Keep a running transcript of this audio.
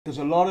There's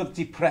a lot of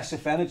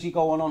depressive energy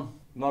going on.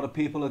 A lot of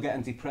people are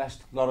getting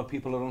depressed. A lot of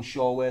people are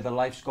unsure where their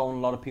life's going. A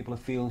lot of people are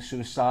feeling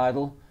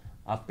suicidal.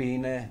 I've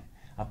been there.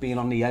 I've been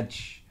on the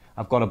edge.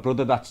 I've got a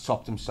brother that's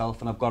topped himself,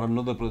 and I've got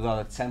another brother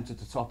that attempted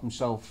to top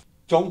himself.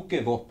 Don't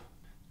give up.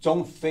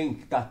 Don't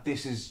think that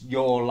this is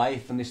your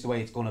life and this is the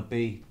way it's going to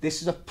be.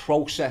 This is a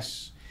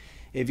process.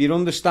 If you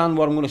understand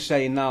what I'm going to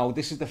say now,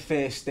 this is the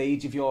first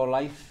stage of your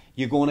life.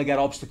 You're going to get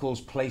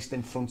obstacles placed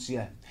in front of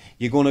you.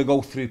 You're going to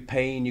go through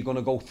pain. You're going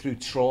to go through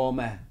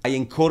trauma. I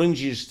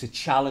encourage you to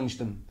challenge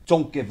them.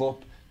 Don't give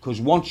up, because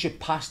once you're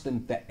past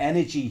them, the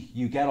energy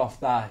you get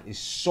off that is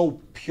so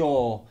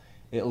pure,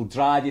 it'll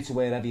drive you to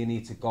wherever you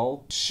need to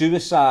go.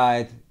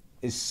 Suicide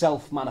is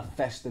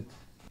self-manifested.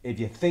 If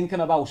you're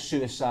thinking about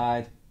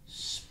suicide,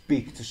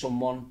 speak to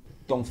someone.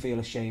 Don't feel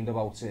ashamed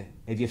about it.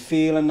 If you're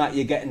feeling that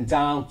you're getting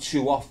down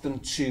too often,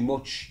 too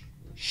much,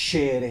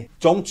 share it.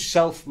 Don't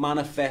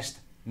self-manifest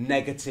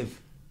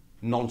negative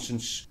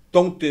nonsense.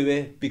 Don't do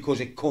it because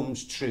it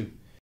comes true.